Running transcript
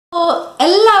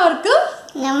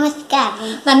നമസ്കാരം.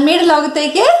 നന്മയുടെ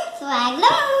ലോകത്തേക്ക്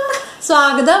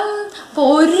സ്വാഗതം. അപ്പോൾ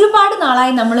ഒരുപാട്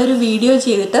നാളായി നമ്മളൊരു വീഡിയോ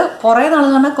ചെയ്തിട്ട്, കുറേ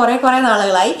നാളെന്ന് പറഞ്ഞാൽ കുറേ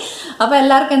നാളുകളായി. അപ്പോൾ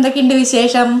എല്ലാവർക്കും എന്തൊക്കെയുണ്ട്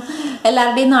വിശേഷം?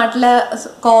 എല്ലാവരുടെയും നാട്ടില്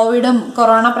കോവിഡും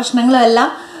കൊറോണ പ്രശ്നങ്ങളും എല്ലാം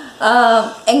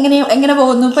എങ്ങനെ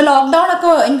പോകുന്നു? ഇപ്പോൾ ലോക്ക്ഡൗൺ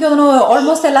ഒക്കെ എനിക്ക് തോന്നുന്നു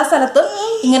ഓൾമോസ്റ്റ് എല്ലാ സ്ഥലത്തും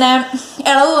ഇങ്ങനെ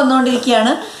ഇളവ്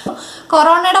വന്നുകൊണ്ടിരിക്കുകയാണ്.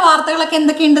 കൊറോണയുടെ വാർത്തകളൊക്കെ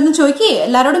എന്തൊക്കെയുണ്ടെന്ന് ചോദിക്കേ,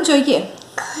 എല്ലാവരോടും ചോദിക്കേ.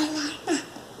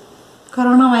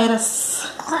 Corona virus.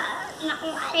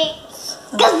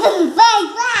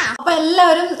 അപ്പൊ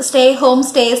എല്ലാവരും സ്റ്റേ ഹോം,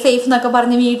 സ്റ്റേ സേഫ് എന്നൊക്കെ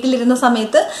പറഞ്ഞ് വീട്ടിലിരുന്ന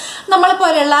സമയത്ത് നമ്മളെ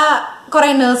പോലെയുള്ള കുറെ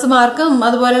നഴ്സുമാർക്കും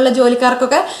അതുപോലെയുള്ള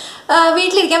ജോലിക്കാർക്കൊക്കെ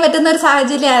വീട്ടിലിരിക്കാൻ പറ്റുന്ന ഒരു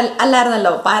സാഹചര്യം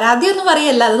അല്ലായിരുന്നല്ലോ. പരാതിയൊന്നും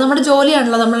പറയല്ല, അത് നമ്മുടെ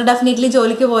ജോലിയാണല്ലോ, നമ്മൾ ഡെഫിനറ്റ്ലി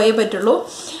ജോലിക്ക് പോയേ പറ്റുള്ളൂ.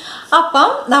 അപ്പം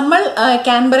നമ്മൾ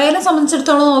കാൻബറയെ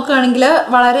സംബന്ധിച്ചിടത്തോളം നോക്കുകയാണെങ്കിൽ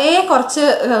വളരെ കുറച്ച്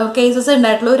കേസസ്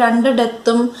ഉണ്ടായിട്ടുള്ളൂ. 2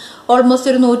 ഡെത്തും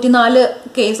ഓൾമോസ്റ്റ് ഒരു 104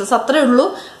 കേസസ് അത്രേ ഉള്ളൂ.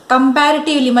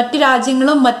 കമ്പാരിറ്റീവ്ലി മറ്റ്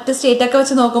രാജ്യങ്ങളും മറ്റ് സ്റ്റേറ്റൊക്കെ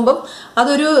വെച്ച് നോക്കുമ്പം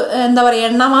അതൊരു എന്താ പറയുക,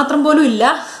 എണ്ണ മാത്രം പോലും ഇല്ല.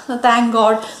 Thank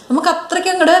God. നമുക്ക്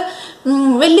അത്രയ്ക്കും അങ്ങോട്ട്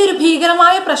വലിയൊരു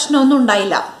ഭീകരമായ പ്രശ്നമൊന്നും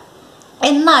ഉണ്ടായില്ല.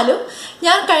 എന്നാലും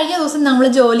ഞാൻ കഴിഞ്ഞ ദിവസം നമ്മൾ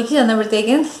ജോലിക്ക്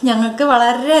ചെന്നപ്പോഴത്തേക്കും ഞങ്ങൾക്ക്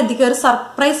വളരെയധികം ഒരു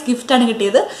സർപ്രൈസ് ഗിഫ്റ്റാണ്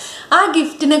കിട്ടിയത്. ആ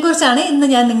ഗിഫ്റ്റിനെ കുറിച്ചാണ് ഇന്ന്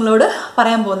ഞാൻ നിങ്ങളോട്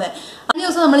പറയാൻ പോകുന്നത്. കഴിഞ്ഞ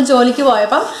ദിവസം നമ്മൾ ജോലിക്ക്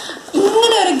പോയപ്പം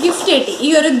ഇങ്ങനെ ഒരു ഗിഫ്റ്റ് കിട്ടി. ഈ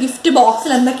ഒരു ഗിഫ്റ്റ്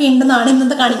ബോക്സിൽ എന്തൊക്കെ ഉണ്ടെന്നാണ്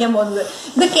ഇന്നത്തെ കാണിക്കാൻ പോകുന്നത്.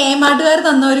 ഇത് Kmartകാർ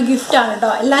തന്ന ഒരു ഗിഫ്റ്റാണ് കേട്ടോ,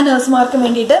 എല്ലാ നഴ്സുമാർക്കും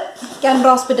വേണ്ടിയിട്ട്. കാൻബറ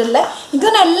ഹോസ്പിറ്റലിലെ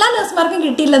ഇതൊന്നും എല്ലാ നഴ്സുമാർക്കും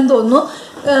കിട്ടിയില്ലെന്ന് തോന്നുന്നു.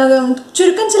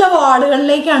 ചുരുക്കം ചില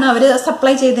വാർഡുകളിലേക്കാണ് അവർ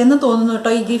സപ്ലൈ ചെയ്തതെന്ന് തോന്നുന്നു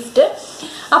കേട്ടോ ഈ ഗിഫ്റ്റ്.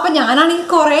 അപ്പം ഞാനാണെങ്കിൽ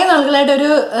കുറേ നാളുകളായിട്ട്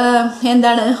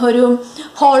ഒരു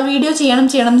ഹോൾ വീഡിയോ ചെയ്യണം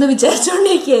എന്ന്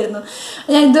വിചാരിച്ചുകൊണ്ടിരിക്കുകയായിരുന്നു.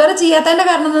 ഞാൻ ഇതുവരെ ചെയ്യാത്തതിൻ്റെ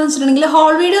കാരണം എന്താണെന്ന് വെച്ചിട്ടുണ്ടെങ്കിൽ,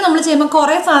 ഹോൾ വീഡിയോ നമ്മൾ ചെയ്യുമ്പോൾ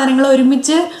കുറേ സാധനങ്ങൾ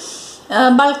ഒരുമിച്ച്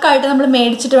ബൾക്കായിട്ട് നമ്മൾ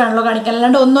മേടിച്ചിട്ട് വേണമല്ലോ കാണിക്കാൻ.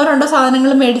 അല്ലാണ്ട് 1-2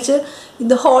 സാധനങ്ങൾ മേടിച്ച്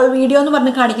ഇത് ഹോൾ വീഡിയോ എന്ന്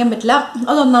പറഞ്ഞ് കാണിക്കാൻ പറ്റില്ല.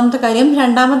 അതൊന്നാമത്തെ കാര്യം.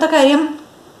 രണ്ടാമത്തെ കാര്യം,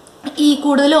 ഈ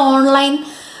കൂടുതൽ ഓൺലൈൻ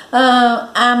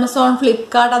ആമസോൺ,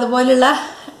 ഫ്ലിപ്കാർട്ട് അതുപോലെയുള്ള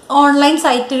ഓൺലൈൻ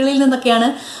സൈറ്റുകളിൽ നിന്നൊക്കെയാണ്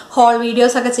ഹോൾ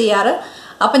വീഡിയോസ് ഒക്കെ ചെയ്യാറ്.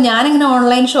 അപ്പം ഞാനിങ്ങനെ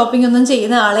ഓൺലൈൻ ഷോപ്പിംഗ് ഒന്നും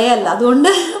ചെയ്യുന്ന ആളേ അല്ല, അതുകൊണ്ട്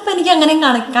അപ്പം എനിക്ക് അങ്ങനെയും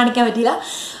കാണിക്കാൻ പറ്റില്ല.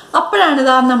 അപ്പോഴാണ്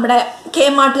ഇതാ നമ്മുടെ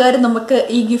Kmartകാർ നമുക്ക്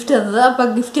ഈ ഗിഫ്റ്റ് തന്നത്.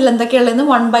 അപ്പം ഗിഫ്റ്റിൽ എന്തൊക്കെയുള്ളതെന്ന്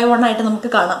 1 by 1 ആയിട്ട്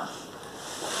നമുക്ക് കാണാം.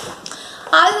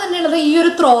 ആദ്യം തന്നെ ഉള്ളത് ഈ ഒരു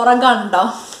ത്രോറഗാണ് കേട്ടോ.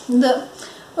 ഇത്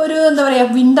ഒരു എന്താ പറയുക,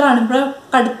 വിൻ്ററാണ്. ഇപ്പോൾ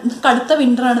കടുത്ത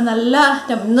വിൻ്ററാണ്. നല്ല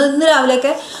ഇന്ന്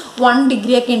രാവിലെയൊക്കെ 1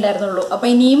 ഡിഗ്രി ഒക്കെ ഉണ്ടായിരുന്നുള്ളൂ. അപ്പോൾ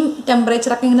ഇനിയും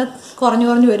ടെമ്പറേച്ചറൊക്കെ ഇങ്ങനെ കുറഞ്ഞു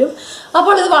വരും.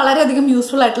 അപ്പോൾ ഇത് വളരെയധികം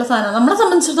യൂസ്ഫുൾ ആയിട്ടുള്ള സാധനമാണ്. നമ്മളെ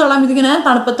സംബന്ധിച്ചിടത്തോളം ഇതിങ്ങനെ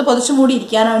തണുപ്പത്ത് പൊതിച്ചു മൂടി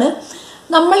ഇരിക്കാനാണ്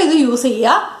നമ്മളിത് യൂസ് ചെയ്യുക.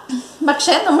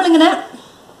 പക്ഷേ നമ്മളിങ്ങനെ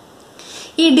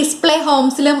ഈ ഡിസ്പ്ലേ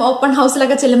ഹോംസിലും ഓപ്പൺ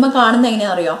ഹൗസിലൊക്കെ ചെല്ലുമ്പോൾ കാണുന്നത്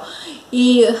എങ്ങനെയാണെന്ന് അറിയോ, ഈ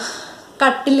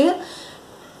കട്ടിൽ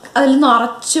അതിൽ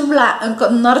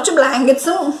നിറച്ച്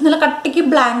ബ്ലാങ്കറ്റ്സും, നല്ല കട്ടിക്ക്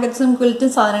ബ്ലാങ്കറ്റ്സും ക്വിൽറ്റും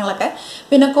സാധനങ്ങളൊക്കെ,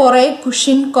 പിന്നെ കുറേ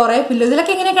കുഷിൻ, കുറേ പില്ലോ,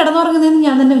 ഇതിലൊക്കെ ഇങ്ങനെ കിടന്നുറങ്ങുന്നതെന്ന്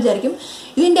ഞാൻ തന്നെ വിചാരിക്കും.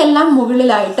 ഇതിൻ്റെ എല്ലാം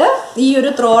മുകളിലായിട്ട് ഈ ഒരു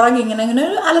ത്രോറഗ് ഇങ്ങനെ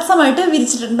ഒരു അലസമായിട്ട്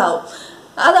വിരിച്ചിട്ടുണ്ടാവും.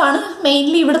 അതാണ്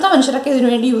മെയിൻലി ഇവിടുത്തെ മനുഷ്യരൊക്കെ ഇതിനു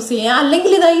വേണ്ടി യൂസ് ചെയ്യുക.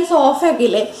 അല്ലെങ്കിൽ ഇതാ ഈ സോഫയൊക്കെ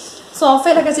ഇല്ലേ,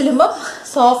 സോഫയിലൊക്കെ ചെല്ലുമ്പോൾ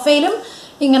സോഫയിലും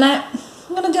ഇങ്ങനെ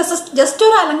ജസ്റ്റ്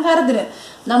ഒരു അലങ്കാരത്തിന്,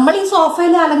 നമ്മൾ ഈ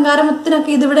സോഫയിലെ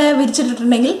അലങ്കാരത്തിനൊക്കെ ഇതിവിടെ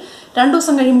വിരിച്ചിട്ടിട്ടുണ്ടെങ്കിൽ 2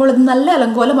 ദിവസം കഴിയുമ്പോൾ ഇത് നല്ല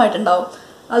അലങ്കോലമായിട്ടുണ്ടാവും.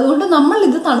 അതുകൊണ്ട് നമ്മൾ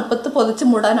ഇത് തണുപ്പത്ത് പൊതിച്ച്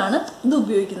മൂടാനാണ് ഇത്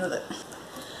ഉപയോഗിക്കുന്നത്.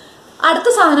 അടുത്ത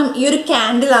സാധനം ഈ ഒരു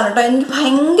ക്യാൻഡിലാണ് കേട്ടോ. എനിക്ക്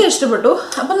ഭയങ്കര ഇഷ്ടപ്പെട്ടു.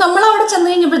 അപ്പം നമ്മൾ അവിടെ ചെന്ന്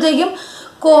കഴിഞ്ഞപ്പോഴത്തേക്കും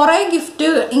കുറേ ഗിഫ്റ്റ്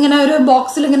ഇങ്ങനെ ഒരു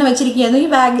ബോക്സിൽ ഇങ്ങനെ വെച്ചിരിക്കുകയായിരുന്നു. ഈ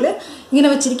ബാഗിൽ ഇങ്ങനെ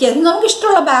വെച്ചിരിക്കുകയായിരുന്നു. നമുക്ക്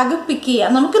ഇഷ്ടമുള്ള ബാഗ് പിക്ക്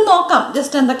ചെയ്യാം, നമുക്ക് നോക്കാം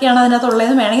ജസ്റ്റ് എന്തൊക്കെയാണ്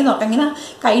അതിനകത്തുള്ളതെന്ന് വേണമെങ്കിൽ നോക്കാം. ഇങ്ങനെ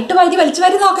കൈട്ട് വലിച്ചു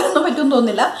വാരി നോക്കാനൊന്നും പറ്റുമെന്ന്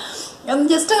തോന്നുന്നില്ല.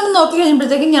 ജസ്റ്റ് അങ്ങനെ നോക്കി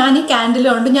കഴിഞ്ഞപ്പോഴത്തേക്കും ഞാൻ ഈ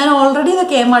ക്യാൻഡിലുണ്ട്. ഞാൻ ഓൾറെഡി ഇത്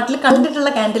Kmartൽ കണ്ടിട്ടുള്ള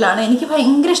ക്യാൻഡിലാണ്. എനിക്ക്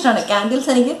ഭയങ്കര ഇഷ്ടമാണ് ക്യാൻഡിൽസ്.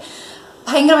 എനിക്ക്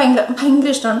ഭയങ്കര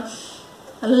ഇഷ്ടമാണ്.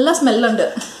 നല്ല സ്മെല്ലുണ്ട്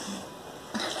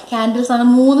ക്യാൻഡിൽസ് ആണ്.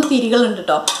 3 തിരികളുണ്ട്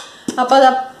കേട്ടോ. അപ്പോൾ അത്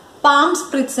പാം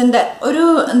സ്പ്രിറ്റ്സിൻ്റെ ഒരു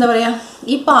എന്താ പറയുക,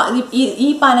 ഈ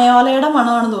പനയോലയുടെ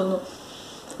മണമാണെന്ന് തോന്നുന്നു.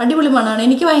 അടിപൊളി മണമാണ്.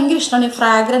 എനിക്ക് ഭയങ്കര ഇഷ്ടമാണ് ഈ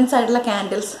ഫ്രാഗ്രൻസ് ആയിട്ടുള്ള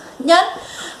ക്യാൻഡിൽസ്. ഞാൻ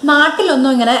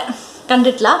നാട്ടിലൊന്നും ഇങ്ങനെ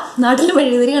കണ്ടിട്ടില്ല, നാട്ടിൽ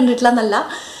മെഴുകുതിരി കണ്ടിട്ടില്ല എന്നല്ല.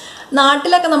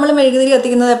 നാട്ടിലൊക്കെ നമ്മൾ മെഴുകുതിരി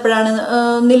കത്തിക്കുന്നത് എപ്പോഴാണ്,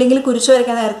 ഒന്നില്ലെങ്കിൽ കുരിശ്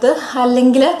വരയ്ക്കാൻ നേരത്ത്,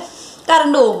 അല്ലെങ്കിൽ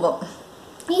കറണ്ട് പോകുമ്പോൾ.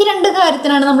 ഈ 2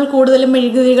 കാര്യത്തിനാണ് നമ്മൾ കൂടുതലും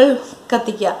മെഴുകുതിരികൾ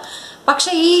കത്തിക്കുക.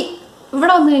 പക്ഷേ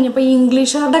ഇവിടെ വന്നു കഴിഞ്ഞപ്പോൾ ഈ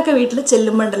ഇംഗ്ലീഷുകാരുടെ ഒക്കെ വീട്ടിൽ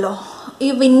ചെല്ലുമ്പോണ്ടല്ലോ, ഈ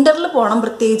വിൻ്ററിൽ പോകണം,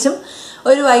 പ്രത്യേകിച്ചും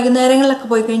ഒരു വൈകുന്നേരങ്ങളിലൊക്കെ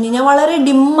പോയി കഴിഞ്ഞ് കഴിഞ്ഞാൽ വളരെ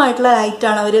ഡിമ്മായിട്ടുള്ള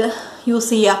ലൈറ്റാണ് അവർ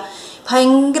യൂസ് ചെയ്യുക.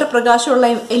 ഭയങ്കര പ്രകാശമുള്ള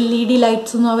LED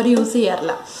ലൈറ്റ്സ് ഒന്നും അവർ യൂസ്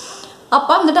ചെയ്യാറില്ല.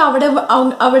 അപ്പം എന്നിട്ട്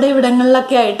അവിടെ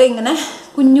ഇവിടങ്ങളിലൊക്കെ ആയിട്ട് ഇങ്ങനെ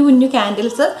കുഞ്ഞു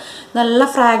ക്യാൻഡിൽസ്, നല്ല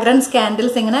ഫ്രാഗ്രൻസ്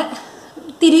ക്യാൻഡിൽസ് ഇങ്ങനെ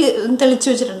തെളിച്ചു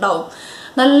വെച്ചിട്ടുണ്ടാവും.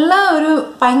 നല്ല ഒരു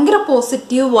ഭയങ്കര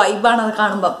പോസിറ്റീവ് വൈബാണ് അത്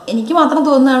കാണുമ്പം. എനിക്ക് മാത്രം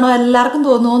തോന്നുന്നതാണോ, എല്ലാവർക്കും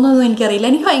തോന്നുമെന്നൊന്നും എനിക്കറിയില്ല.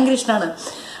 എനിക്ക് ഭയങ്കര ഇഷ്ടമാണ്.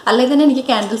 അല്ലെങ്കിൽ തന്നെ എനിക്ക്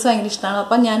ക്യാൻഡിൽസ് ഭയങ്കര ഇഷ്ടമാണ്.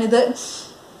 അപ്പം ഞാനിത്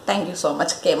thank you so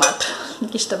much Kmart,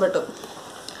 എനിക്കിഷ്ടപ്പെട്ടു.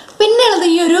 പിന്നെ ഉള്ളത്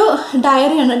ഈ ഒരു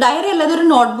ഡയറിയാണ്. ഡയറി അല്ലാതെ ഒരു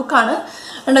നോട്ട്ബുക്കാണ്.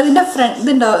 അതുകൊണ്ട് ഇതിൻ്റെ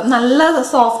ഇതുണ്ടോ നല്ല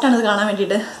സോഫ്റ്റാണ് ഇത് കാണാൻ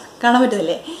വേണ്ടിയിട്ട്. കാണാൻ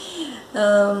പറ്റുന്നില്ലേ?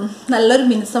 നല്ലൊരു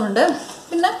മിനുസമുണ്ട്.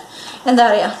 പിന്നെ എന്താ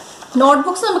പറയുക,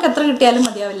 നോട്ട്ബുക്സ് നമുക്ക് എത്ര കിട്ടിയാലും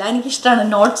മതിയാവില്ല. എനിക്കിഷ്ടമാണ്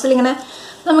നോട്ട്സിൽ ഇങ്ങനെ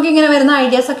നമുക്കിങ്ങനെ വരുന്ന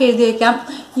ഐഡിയാസൊക്കെ എഴുതി വയ്ക്കാം.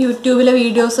 യൂട്യൂബിലെ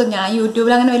വീഡിയോസ്, ഞാൻ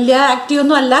യൂട്യൂബിൽ അങ്ങനെ വലിയ ആക്റ്റീവ്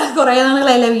ഒന്നും അല്ല, കുറേ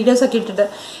നാളുകളായില്ല വീഡിയോസൊക്കെ ഇട്ടിട്ട്.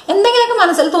 എന്തെങ്കിലുമൊക്കെ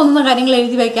മനസ്സിൽ തോന്നുന്ന കാര്യങ്ങൾ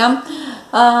എഴുതി വയ്ക്കാം.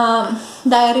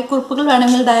 ഡയറി കുറിപ്പുകൾ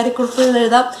വേണമെങ്കിൽ ഡയറി കുറിപ്പുകൾ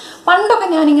എഴുതാം. പണ്ടൊക്കെ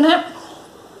ഞാനിങ്ങനെ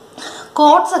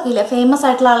കോട്ട്സ് ഒക്കെ ഇല്ലേ, ഫേമസ്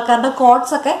ആയിട്ടുള്ള ആൾക്കാരുടെ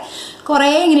കോട്ട്സ് ഒക്കെ കുറേ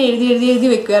ഇങ്ങനെ എഴുതി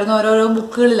വെക്കുമായിരുന്നു ഓരോരോ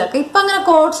ബുക്കുകളിലൊക്കെ. ഇപ്പം അങ്ങനെ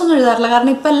കോട്ട്സ് ഒന്നും എഴുതാറില്ല,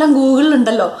 കാരണം ഇപ്പം എല്ലാം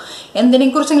ഗൂഗിളിലുണ്ടല്ലോ.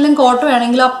 എന്തിനെക്കുറിച്ചെങ്കിലും കോട്ട്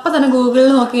വേണമെങ്കിലും അപ്പം തന്നെ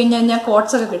ഗൂഗിളിൽ നോക്കി കഴിഞ്ഞാൽ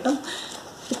കോട്ട്സ് ഒക്കെ കിട്ടും.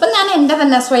 ഇപ്പം ഞാൻ എൻ്റെ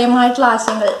തന്നെ സ്വയമായിട്ടുള്ള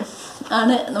ആശയങ്ങൾ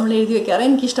ആണ് നമ്മൾ എഴുതി വെക്കാറ്.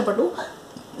 എനിക്കിഷ്ടപ്പെട്ടു.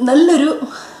 നല്ലൊരു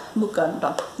ബുക്കാണ് കേട്ടോ,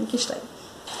 എനിക്കിഷ്ടമായി.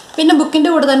 പിന്നെ ബുക്കിൻ്റെ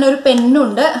കൂടെ തന്നെ ഒരു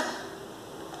പെന്നുണ്ട്.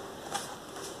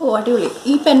 ഓ അടിപൊളി.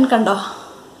 ഈ പെൻ കണ്ടോ,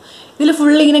 ഇതിൽ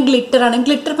ഫുൾ ഇങ്ങനെ ഗ്ലിറ്ററാണ്.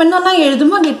 ഗ്ലിറ്റർ പെൻ എന്ന് പറഞ്ഞാൽ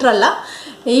എഴുതുമ്പോൾ ഗ്ലിറ്റർ അല്ല,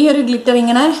 ഈ ഒരു ഗ്ലിറ്റർ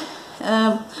ഇങ്ങനെ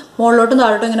മുകളിലോട്ടും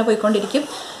താഴോട്ടും ഇങ്ങനെ പോയിക്കൊണ്ടിരിക്കും.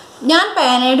 ഞാൻ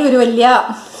പേനയുടെ ഒരു വലിയ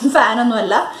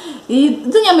ഫാനൊന്നുമല്ല.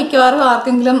 ഇത് ഞാൻ മിക്കവാറും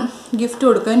ആർക്കെങ്കിലും ഗിഫ്റ്റ്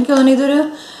കൊടുക്കും. എനിക്ക് തോന്നുന്നു ഇതൊരു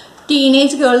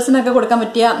ടീനേജ് ഗേൾസിനൊക്കെ കൊടുക്കാൻ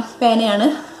പറ്റിയ പേനയാണ്.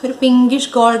 ഒരു പിങ്കിഷ്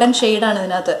ഗോൾഡൻ ഷെയ്ഡാണ്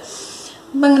ഇതിനകത്ത്.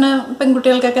 അപ്പം ഇങ്ങനെ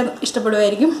പെൺകുട്ടികൾക്കൊക്കെ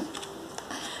ഇഷ്ടപ്പെടുമായിരിക്കും.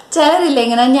 ചിലരില്ല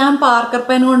ഇങ്ങനെ ഞാൻ പാർക്കർ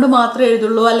പെൻ കൊണ്ട് മാത്രമേ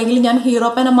എഴുതുള്ളൂ, അല്ലെങ്കിൽ ഞാൻ ഹീറോ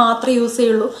പെന മാത്രമേ യൂസ്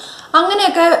ചെയ്യുള്ളൂ,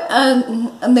 അങ്ങനെയൊക്കെ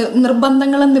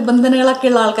നിർബന്ധങ്ങളും നിബന്ധനകളൊക്കെ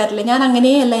ഉള്ള ആൾക്കാരില്ലേ. ഞാൻ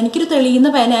അങ്ങനെയല്ല, എനിക്കൊരു തെളിയുന്ന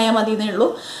പേനയായാൽ മതി എന്നേ ഉള്ളൂ.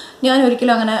 ഞാൻ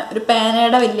ഒരിക്കലും അങ്ങനെ ഒരു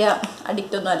പേനയുടെ വലിയ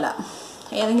അഡിക്റ്റ് ഒന്നും അല്ല.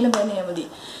 ഏതെങ്കിലും പേനയാൽ മതി.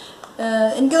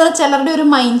 എനിക്ക് തോന്നുന്നു ചിലരുടെ ഒരു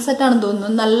മൈൻഡ് സെറ്റാണെന്ന്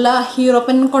തോന്നുന്നു. നല്ല ഹീറോ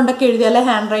പെൻ കൊണ്ടൊക്കെ എഴുതിയാലേ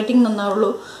ഹാൻഡ് റൈറ്റിംഗ്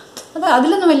നന്നാവുള്ളൂ.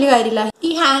 അതിലൊന്നും വലിയ കാര്യമില്ല. ഈ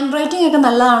ഹാൻഡ് റൈറ്റിംഗ് ഒക്കെ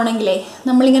നല്ലതാവണമെങ്കിലേ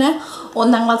നമ്മളിങ്ങനെ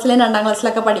 1ാം ക്ലാസ്സിലും 2ാം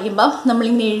ക്ലാസ്സിലൊക്കെ പഠിക്കുമ്പോൾ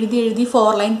നമ്മളിങ്ങനെ എഴുതി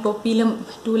 4 ലൈൻ കോപ്പിയിലും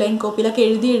 2 ലൈൻ കോപ്പിയിലൊക്കെ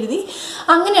എഴുതി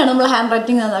അങ്ങനെയാണ് നമ്മൾ ഹാൻഡ്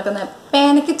റൈറ്റിംഗ് നന്നാക്കുന്നത്.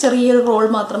 പേനയ്ക്ക് ചെറിയൊരു റോൾ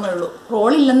മാത്രമേ ഉള്ളൂ.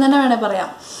 റോൾ ഇല്ലെന്ന് തന്നെ വേണേൽ പറയാം.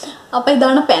 അപ്പോൾ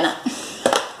ഇതാണ് പേന.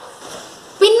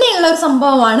 പിന്നെയുള്ള ഒരു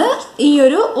സംഭവമാണ് ഈ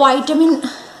ഒരു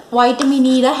വൈറ്റമിൻ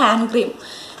ഇയുടെ ഹാൻഡ് ക്രീം.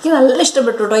 എനിക്ക് നല്ല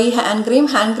ഇഷ്ടപ്പെട്ടു കേട്ടോ ഈ ഹാൻഡ്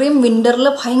ക്രീം വിൻ്ററിൽ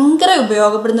ഭയങ്കര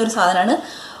ഉപയോഗപ്പെടുന്ന ഒരു സാധനമാണ്.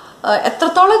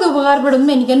 എത്രത്തോളം ഇത്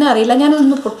ഉപകാരപ്പെടുമെന്ന് എനിക്ക് തന്നെ അറിയില്ല.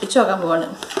 ഞാനതൊന്ന് പൊട്ടിച്ചു നോക്കാൻ പോവാണ്.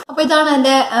 അപ്പോൾ ഇതാണ്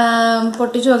എൻ്റെ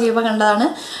പൊട്ടിച്ചു നോക്കിയപ്പോൾ കണ്ടതാണ്.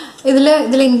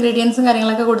 ഇതിൽ ഇൻഗ്രീഡിയൻസും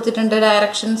കാര്യങ്ങളൊക്കെ കൊടുത്തിട്ടുണ്ട്,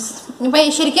 ഡയറക്ഷൻസ്.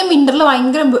 ഇപ്പം ശരിക്കും വിൻ്ററിൽ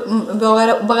ഭയങ്കര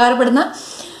ഉപകാരപ്പെടുന്ന,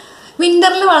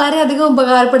 വിൻ്ററിൽ വളരെയധികം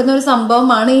ഉപകാരപ്പെടുന്ന ഒരു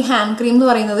സംഭവമാണ് ഈ ഹാൻഡ് ക്രീം എന്ന്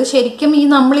പറയുന്നത്. ശരിക്കും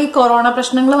നമ്മൾ ഈ കൊറോണ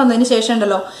പ്രശ്നങ്ങൾ വന്നതിന് ശേഷം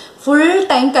ഉണ്ടല്ലോ ഫുൾ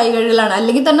ടൈം കൈ കഴുകലാണ്.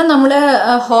 അല്ലെങ്കിൽ തന്നെ നമ്മൾ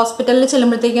ഹോസ്പിറ്റലിൽ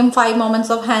ചെല്ലുമ്പോഴത്തേക്കും 5 moments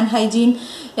ഓഫ് ഹാൻഡ് ഹൈജീൻ,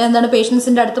 എന്താണ്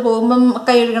പേഷ്യൻസിൻ്റെ അടുത്ത് പോകുമ്പം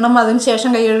കൈ കഴുകണം, അതിന് ശേഷം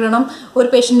കൈ കഴുകണം, ഒരു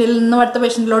പേഷ്യൻറ്റിൽ നിന്നും അടുത്ത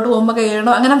പേഷ്യൻറ്റിലോട്ട് പോകുമ്പോൾ കൈ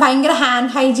കഴുകണം. അങ്ങനെ ഭയങ്കര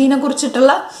ഹാൻഡ് ഹൈജീനെ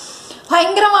കുറിച്ചിട്ടുള്ള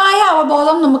ഭയങ്കരമായ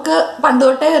അവബോധം നമുക്ക് പണ്ട്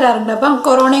തൊട്ടേ വരാറുണ്ട്. അപ്പം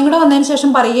കൊറോണയും കൂടെ വന്നതിന്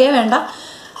ശേഷം പറയുകയേ വേണ്ട.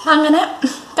 അങ്ങനെ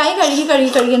കൈ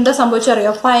കഴുകി എന്താ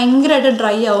സംഭവിച്ചറിയോ, ഭയങ്കരമായിട്ട്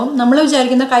ഡ്രൈ ആവും. നമ്മൾ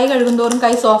വിചാരിക്കുന്ന കൈ കഴുകും തോറും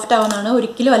കൈ സോഫ്റ്റ് ആവുന്നതാണ്.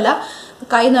 ഒരിക്കലും അല്ല,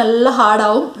 കൈ നല്ല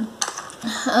ഹാർഡാവും.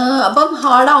 അപ്പം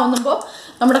ഹാർഡാവുമ്പോൾ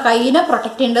നമ്മുടെ കൈയിനെ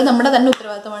പ്രൊട്ടക്റ്റ് ചെയ്യേണ്ടത് നമ്മുടെ തന്നെ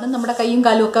ഉത്തരവാദിത്തമാണ്. നമ്മുടെ കൈയും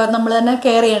കാലും ഒക്കെ നമ്മൾ തന്നെ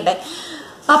കെയർ ചെയ്യണ്ടേ.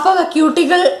 അപ്പോൾ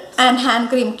cuticle and hand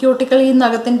cream, cuticle ഈ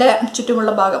നഖത്തിൻ്റെ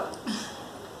ചുറ്റുമുള്ള ഭാഗം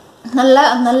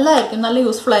നല്ലതായിരിക്കും, നല്ല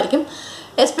യൂസ്ഫുൾ ആയിരിക്കും.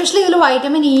 എസ്പെഷ്യലി ഇതിൽ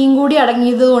വൈറ്റമിൻ ഇയും കൂടി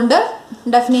അടങ്ങിയത് കൊണ്ട്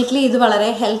ഡെഫിനറ്റ്ലി ഇത് വളരെ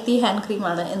ഹെൽത്തി ഹാൻഡ്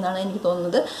ക്രീമാണ് എന്നാണ് എനിക്ക്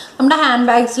തോന്നുന്നത്. നമ്മുടെ ഹാൻഡ്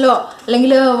ബാഗ്സിലോ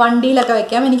അല്ലെങ്കിൽ വണ്ടിയിലൊക്കെ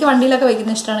വയ്ക്കാം. എനിക്ക് വണ്ടിയിലൊക്കെ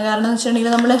വയ്ക്കുന്നത് ഇഷ്ടമാണ്. കാരണം എന്ന്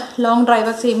വെച്ചിട്ടുണ്ടെങ്കിൽ നമ്മൾ ലോങ്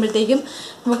ഡ്രൈവൊക്കെ ചെയ്യുമ്പോഴത്തേക്കും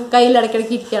നമുക്ക് കയ്യിൽ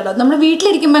ഇടയ്ക്കിടയ്ക്ക് ഇരിക്കാമല്ലോ. നമ്മൾ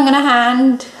വീട്ടിലിരിക്കുമ്പോൾ അങ്ങനെ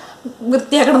ഹാൻഡ്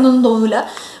വൃത്തിയാക്കണം എന്നൊന്നും തോന്നില്ല.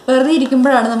 വെറുതെ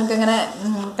ഇരിക്കുമ്പോഴാണ് നമുക്കങ്ങനെ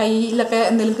കയ്യിലൊക്കെ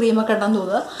എന്തെങ്കിലും ക്രീമൊക്കെ ഇടാൻ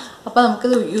തോന്നുക. അപ്പോൾ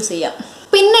നമുക്കിത് യൂസ് ചെയ്യാം.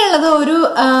 പിന്നെ ഉള്ളത് ഒരു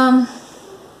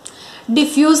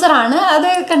ഡിഫ്യൂസറാണ്. അത്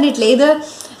കണ്ടിട്ടില്ലേ, ഇത്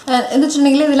എന്ന്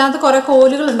വെച്ചിട്ടുണ്ടെങ്കിൽ ഇതിനകത്ത് കുറേ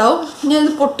കോലുകളുണ്ടാവും.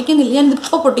 ഞാനിത് പൊട്ടിക്കുന്നില്ല,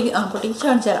 ഞാനിതിപ്പോൾ പൊട്ടിച്ച്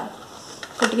കാണിച്ചു തരാം.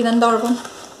 പൊട്ടിക്കുന്ന എന്താ കുഴപ്പം?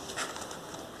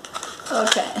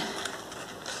 ഓക്കെ,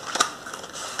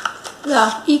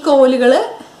 ഈ കോലുകൾ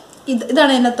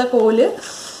ഇതാണ് ഇതിനകത്തെ കോല്.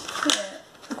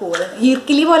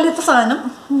 ഈർക്കിലി പോലത്തെ സാധനം.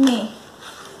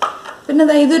 പിന്നെ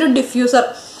ഇതൊരു ഡിഫ്യൂസർ.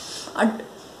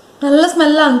 നല്ല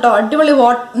സ്മെല്ലാണ് കേട്ടോ, അടിപൊളി.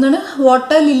 എന്താണ്,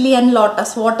 വാട്ടർ ലില്ലി ആൻഡ്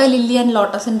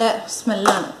ലോട്ടസിൻ്റെ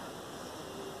സ്മെല്ലാണ്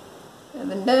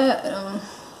ഇതിൻ്റെ.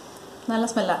 നല്ല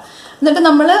സ്മെല്ലാണ്. എന്നിട്ട്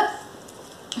നമ്മൾ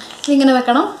ഇതിങ്ങനെ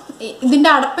വെക്കണം. ഇതിൻ്റെ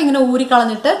അടപ്പ് ഇങ്ങനെ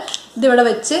ഊരിക്കളഞ്ഞിട്ട് ഇതിവിടെ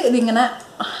വെച്ച് ഇതിങ്ങനെ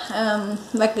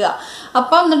വെക്കുക.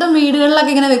 അപ്പം എന്നിട്ട്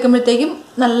വീടുകളിലൊക്കെ ഇങ്ങനെ വെക്കുമ്പോഴത്തേക്കും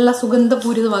നല്ല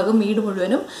സുഗന്ധപൂരിതമാകും വീട്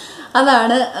മുഴുവനും.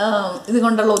 അതാണ് ഇത്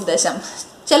കൊണ്ടുള്ള ഉദ്ദേശം.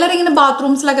 ചിലരിങ്ങനെ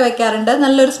ബാത്റൂംസിലൊക്കെ വെക്കാറുണ്ട്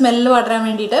നല്ലൊരു സ്മെല്ല് പടരാൻ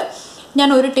വേണ്ടിയിട്ട്. ഞാൻ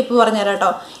ഒരു ടിപ്പ് പറഞ്ഞുതരാം കേട്ടോ.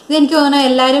 ഇതെനിക്ക് തോന്നുന്നത്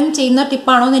എല്ലാവരും ചെയ്യുന്ന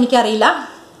ടിപ്പാണോ എന്ന് എനിക്കറിയില്ല.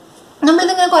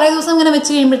 നമ്മളിതിങ്ങനെ കുറേ ദിവസം ഇങ്ങനെ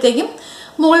വെച്ച് കഴിയുമ്പോഴത്തേക്കും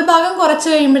മുകൾ ഭാഗം കുറച്ച്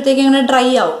കഴിയുമ്പോഴത്തേക്കും ഇങ്ങനെ ഡ്രൈ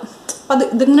ആവും. അപ്പം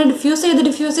ഇതിങ്ങനെ ഡിഫ്യൂസ്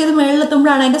ചെയ്ത്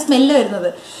മുകളിലെത്തുമ്പോഴാണ് അതിൻ്റെ സ്മെല്ല് വരുന്നത്.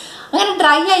 അങ്ങനെ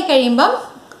ഡ്രൈ ആയി കഴിയുമ്പം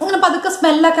അങ്ങനെ പതുക്കെ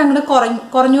സ്മെല്ലൊക്കെ അങ്ങോട്ട്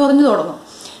കുറഞ്ഞു തുടങ്ങും.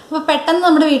 അപ്പോൾ പെട്ടെന്ന്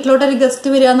നമ്മുടെ വീട്ടിലോട്ടൊരു ഗസ്റ്റ്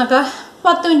വരിക എന്നൊക്കെ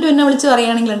 10 മിനിറ്റ് പിന്നെ വിളിച്ച്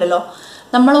പറയുകയാണെങ്കിലുണ്ടല്ലോ,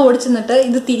 നമ്മൾ ഓടിച്ചെന്നിട്ട്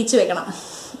ഇത് തിരിച്ചു വെക്കണം,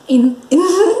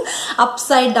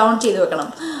 അപ്സൈഡ് ഡൗൺ ചെയ്ത് വെക്കണം.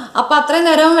 അപ്പം അത്രയും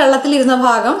നേരം വെള്ളത്തിലിരുന്ന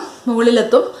ഭാഗം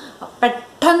മുകളിലെത്തും,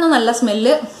 പെട്ടെന്ന് നല്ല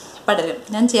സ്മെല്ല് പടരും.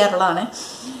 ഞാൻ ചെയ്യാറുള്ളതാണ്.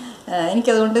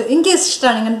 എനിക്കതുകൊണ്ട് എനിക്ക്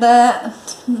ഇഷ്ടമാണ് ഇങ്ങനത്തെ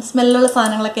സ്മെല്ലുള്ള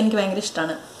സാധനങ്ങളൊക്കെ, എനിക്ക് ഭയങ്കര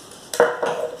ഇഷ്ടമാണ്.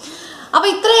 അപ്പം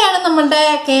ഇത്രയാണ് നമ്മളുടെ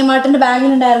Kmartന്റെ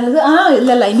ബാഗിലുണ്ടായിരുന്നത്.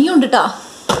 ഇല്ലല്ല, ഇനിയും ഉണ്ട് കേട്ടോ.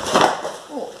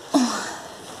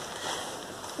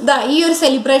 ഇതാ ഈ ഒരു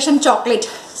സെലിബ്രേഷൻ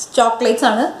ചോക്ലേറ്റ്സ്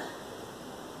ആണ്.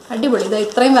 അടിപൊളി. ഇതാ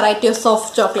ഇത്രയും വെറൈറ്റി ഓഫ്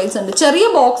സോഫ്റ്റ് ചോക്ലേറ്റ്സ് ഉണ്ട്. ചെറിയ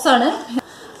ബോക്സ് ആണ്,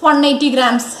 180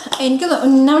 grams. എനിക്ക്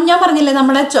ഞാൻ പറഞ്ഞില്ലേ,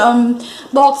 നമ്മുടെ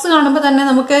ബോക്സ് കാണുമ്പോൾ തന്നെ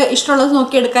നമുക്ക് ഇഷ്ടമുള്ളത്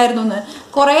നോക്കി എടുക്കായിരുന്നു എന്ന്.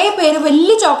 കുറേ പേര്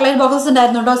വലിയ ചോക്ലേറ്റ് ബോക്സസ്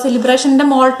ഉണ്ടായിരുന്നു കേട്ടോ. സെലിബ്രേഷൻ്റെ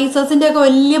മോൾട്ടീസേഴ്സിൻ്റെ ഒക്കെ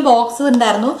വലിയ ബോക്സ്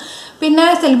ഉണ്ടായിരുന്നു. പിന്നെ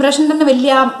സെലിബ്രേഷൻ്റെ തന്നെ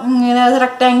വലിയ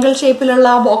റെക്ടാങ്കിൾ ഷേപ്പിലുള്ള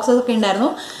ബോക്സസ് ഒക്കെ ഉണ്ടായിരുന്നു.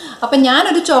 അപ്പം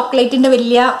ഞാനൊരു ചോക്ലേറ്റിൻ്റെ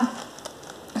വലിയ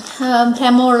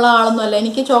ഭ്രമമുള്ള ആളൊന്നുമല്ല.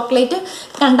 എനിക്ക് ചോക്ലേറ്റ്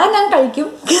കണ്ടാൽ ഞാൻ കഴിക്കും,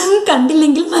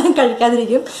 കണ്ടില്ലെങ്കിൽ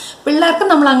കഴിക്കാതിരിക്കും. പിള്ളേർക്ക്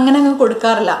നമ്മൾ അങ്ങനെ അങ്ങ്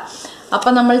കൊടുക്കാറില്ല.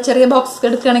 അപ്പം നമ്മൾ ചെറിയ ബോക്സ്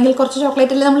എടുക്കുകയാണെങ്കിൽ കുറച്ച്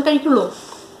ചോക്ലേറ്റല്ലേ നമ്മൾ കഴിക്കുള്ളൂ,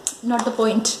 നോട്ട് ദ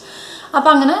പോയിന്റ്. അപ്പം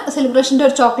അങ്ങനെ സെലിബ്രേഷൻ്റെ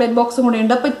ഒരു ചോക്ലേറ്റ് ബോക്സും കൂടെ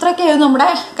ഉണ്ട്. അപ്പോൾ ഇത്രയൊക്കെയായിരുന്നു നമ്മുടെ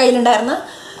കയ്യിലുണ്ടായിരുന്ന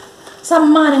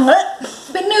സമ്മാനങ്ങൾ.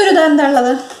 പിന്നെ ഒരു ഇതെന്താ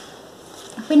ഉള്ളത്,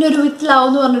 പിന്നെ ഒരു വിത്ത് ലവ്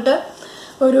എന്ന് പറഞ്ഞിട്ട്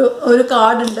ഒരു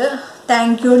കാർഡുണ്ട്,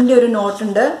 താങ്ക് യുവിൻ്റെ ഒരു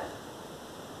നോട്ടുണ്ട്.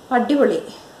 അടിപൊളി.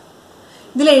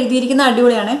 ഇതിൽ എഴുതിയിരിക്കുന്ന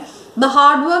അടിപൊളിയാണ്. The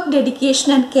hard work, dedication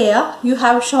and care you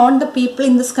have shown the people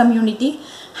in this community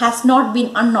has not been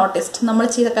unnoticed. നമ്മൾ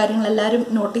ചെയ്ത കാര്യങ്ങൾ എല്ലാവരും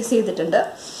നോട്ടീസ് ചെയ്തിട്ടുണ്ട്.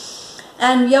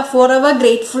 And we are forever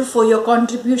grateful for your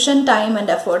contribution, time and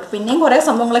effort. പിന്നെയും കുറേ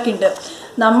സംഭവങ്ങളൊക്കെ ഉണ്ട്.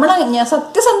 ഞാൻ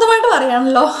സത്യസന്ധമായിട്ട്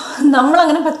പറയാണല്ലോ,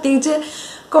 നമ്മളങ്ങനെ പ്രത്യേകിച്ച്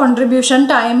കോൺട്രിബ്യൂഷൻ,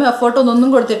 ടൈം, എഫേർട്ട്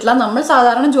ഒന്നും കൊടുത്തിട്ടില്ല. നമ്മൾ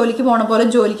സാധാരണ ജോലിക്ക് പോണ പോലെ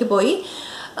ജോലിക്ക് പോയി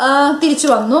തിരിച്ചു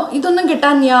വന്നു. ഇതൊന്നും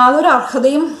കിട്ടാൻ യാതൊരു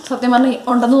അർഹതയും സത്യം പറഞ്ഞാൽ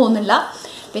ഉണ്ടെന്ന് തോന്നുന്നില്ല.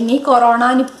 പിന്നെ ഈ കൊറോണ,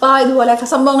 നിപ്പ ഇതുപോലെയൊക്കെ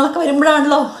സംഭവങ്ങളൊക്കെ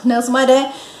വരുമ്പോഴാണല്ലോ നഴ്സുമാരെ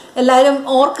എല്ലാവരും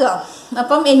ഓർക്കുക.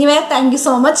 അപ്പം anyway thank you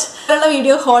so much.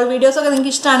 ഉള്ള ഹോൾ വീഡിയോസൊക്കെ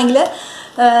നിങ്ങൾക്ക് ഇഷ്ടമാണെങ്കിൽ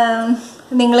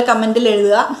നിങ്ങൾ കമൻറ്റിൽ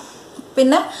എഴുതുക.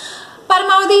 പിന്നെ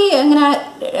പരമാവധി ഇങ്ങനെ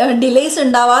ഡിലേസ്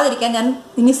ഉണ്ടാവാതിരിക്കാൻ ഞാൻ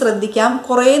ഇനി ശ്രദ്ധിക്കാം.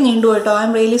 കുറേ നീണ്ടുപോയിട്ടോ, ഐ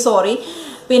എം റിയലി സോറി.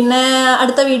 പിന്നെ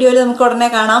അടുത്ത വീഡിയോയിൽ നമുക്ക് ഉടനെ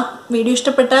കാണാം. വീഡിയോ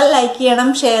ഇഷ്ടപ്പെട്ടാൽ ലൈക്ക് ചെയ്യണം,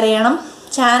 ഷെയർ ചെയ്യണം.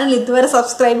 ചാനൽ ഇതുവരെ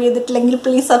സബ്സ്ക്രൈബ് ചെയ്തിട്ടില്ലെങ്കിൽ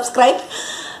പ്ലീസ് സബ്സ്ക്രൈബ്.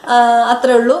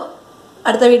 അത്രേ ഉള്ളൂ.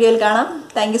 അടുത്ത വീഡിയോയിൽ കാണാം.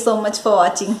 Thank you so much for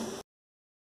watching.